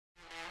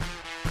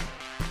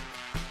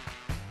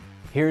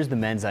Here's the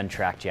men's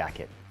Untracked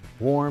jacket.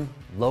 Warm,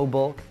 low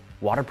bulk,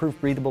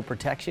 waterproof breathable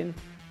protection,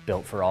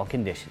 built for all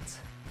conditions.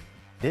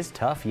 This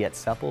tough yet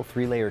supple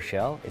 3-layer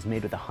shell is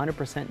made with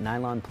 100%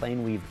 nylon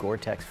plain weave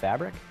Gore-Tex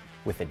fabric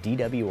with a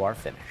DWR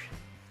finish.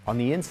 On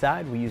the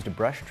inside, we used a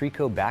brushed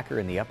tricot backer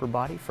in the upper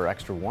body for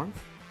extra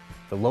warmth.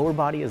 The lower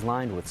body is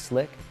lined with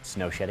slick,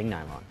 snow-shedding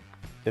nylon.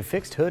 The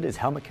fixed hood is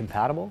helmet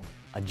compatible,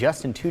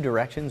 adjusts in 2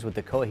 directions with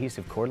the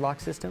co-adhesive cord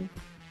lock system,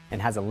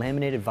 and has a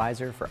laminated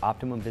visor for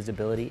optimum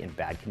visibility in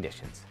bad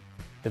conditions.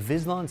 The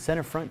Vislon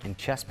center front and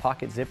chest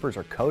pocket zippers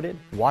are coated,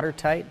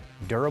 watertight,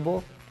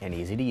 durable, and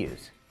easy to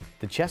use.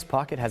 The chest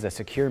pocket has a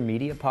secure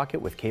media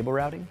pocket with cable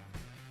routing.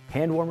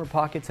 Hand warmer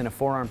pockets and a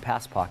forearm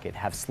pass pocket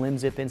have slim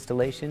zip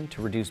installation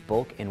to reduce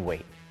bulk and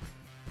weight.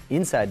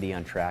 Inside the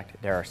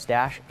Untracked, there are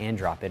stash and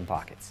drop-in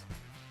pockets.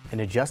 An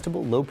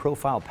adjustable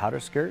low-profile powder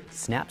skirt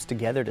snaps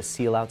together to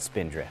seal out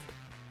spin drift.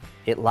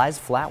 It lies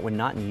flat when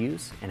not in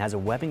use and has a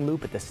webbing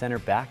loop at the center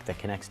back that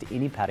connects to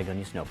any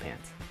Patagonia snow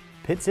pants.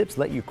 Pit zips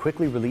let you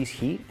quickly release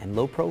heat, and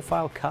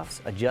low-profile cuffs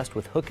adjust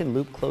with hook and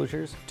loop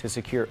closures to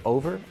secure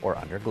over or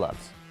under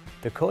gloves.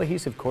 The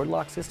co-adhesive cord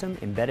lock system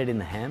embedded in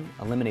the hem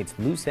eliminates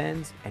loose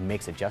ends and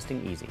makes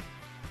adjusting easy.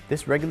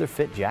 This regular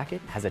fit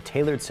jacket has a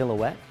tailored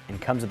silhouette and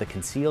comes with a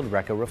concealed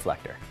Reco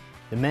reflector.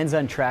 The men's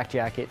Untracked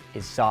jacket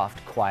is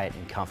soft, quiet,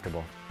 and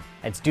comfortable.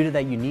 It's due to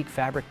that unique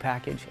fabric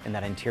package and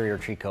that interior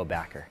tricot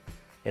backer.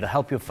 It'll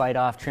help you fight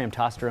off tram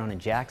testosterone in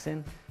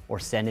Jackson or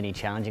send any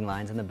challenging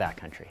lines in the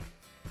backcountry.